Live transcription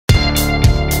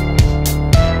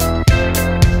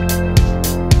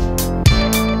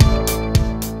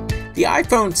The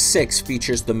iPhone 6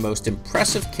 features the most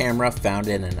impressive camera found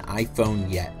in an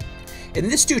iPhone yet. In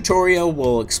this tutorial,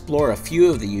 we'll explore a few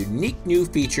of the unique new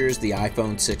features the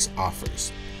iPhone 6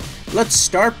 offers. Let's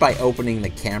start by opening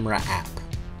the camera app.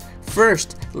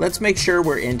 First, let's make sure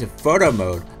we're into photo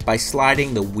mode by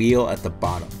sliding the wheel at the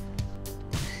bottom.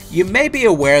 You may be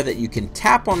aware that you can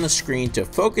tap on the screen to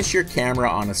focus your camera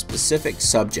on a specific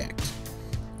subject.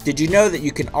 Did you know that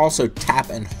you can also tap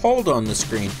and hold on the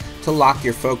screen to lock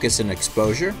your focus and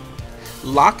exposure?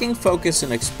 Locking focus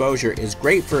and exposure is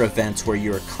great for events where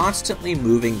you are constantly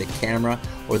moving the camera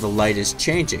or the light is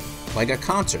changing, like a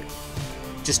concert.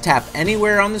 Just tap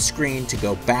anywhere on the screen to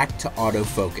go back to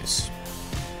autofocus.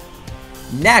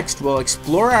 Next, we'll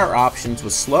explore our options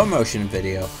with slow motion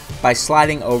video by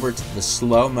sliding over to the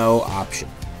slow-mo option.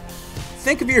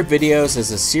 Think of your videos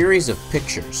as a series of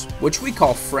pictures, which we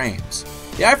call frames.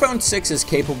 The iPhone 6 is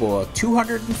capable of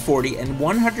 240 and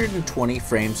 120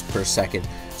 frames per second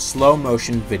slow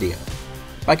motion video.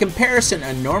 By comparison,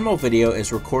 a normal video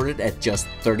is recorded at just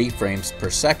 30 frames per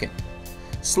second.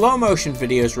 Slow motion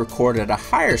videos record at a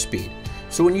higher speed,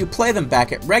 so when you play them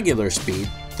back at regular speed,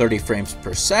 30 frames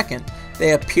per second,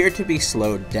 they appear to be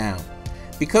slowed down.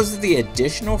 Because of the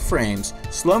additional frames,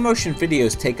 slow motion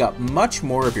videos take up much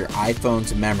more of your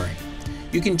iPhone's memory.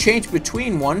 You can change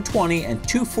between 120 and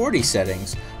 240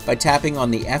 settings by tapping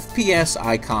on the FPS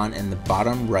icon in the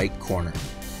bottom right corner.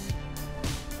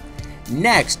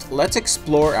 Next, let's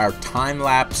explore our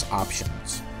time-lapse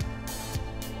options.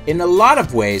 In a lot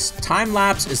of ways,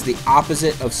 time-lapse is the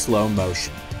opposite of slow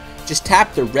motion. Just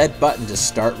tap the red button to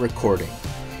start recording.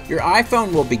 Your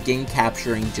iPhone will begin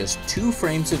capturing just 2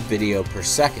 frames of video per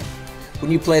second. When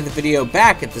you play the video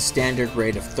back at the standard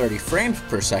rate of 30 frames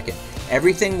per second,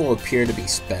 everything will appear to be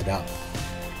sped up.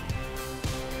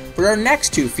 For our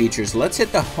next 2 features, let's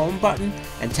hit the home button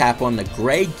and tap on the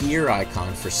gray gear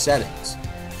icon for settings.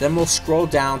 Then we'll scroll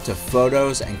down to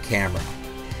photos and camera.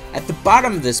 At the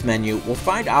bottom of this menu, we'll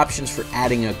find options for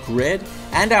adding a grid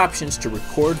and options to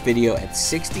record video at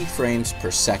 60 frames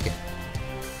per second.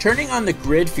 Turning on the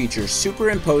grid feature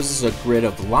superimposes a grid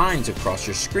of lines across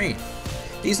your screen.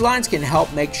 These lines can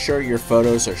help make sure your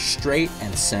photos are straight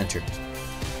and centered.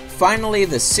 Finally,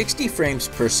 the 60 frames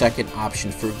per second option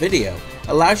for video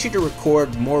allows you to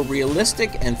record more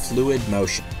realistic and fluid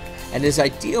motion, and is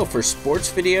ideal for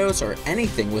sports videos or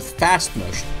anything with fast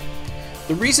motion.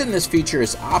 The reason this feature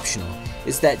is optional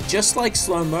is that just like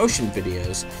slow motion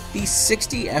videos, these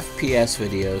 60 FPS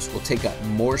videos will take up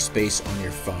more space on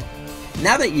your phone.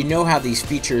 Now that you know how these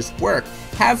features work,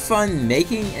 have fun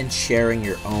making and sharing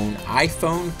your own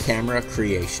iPhone camera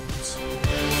creations.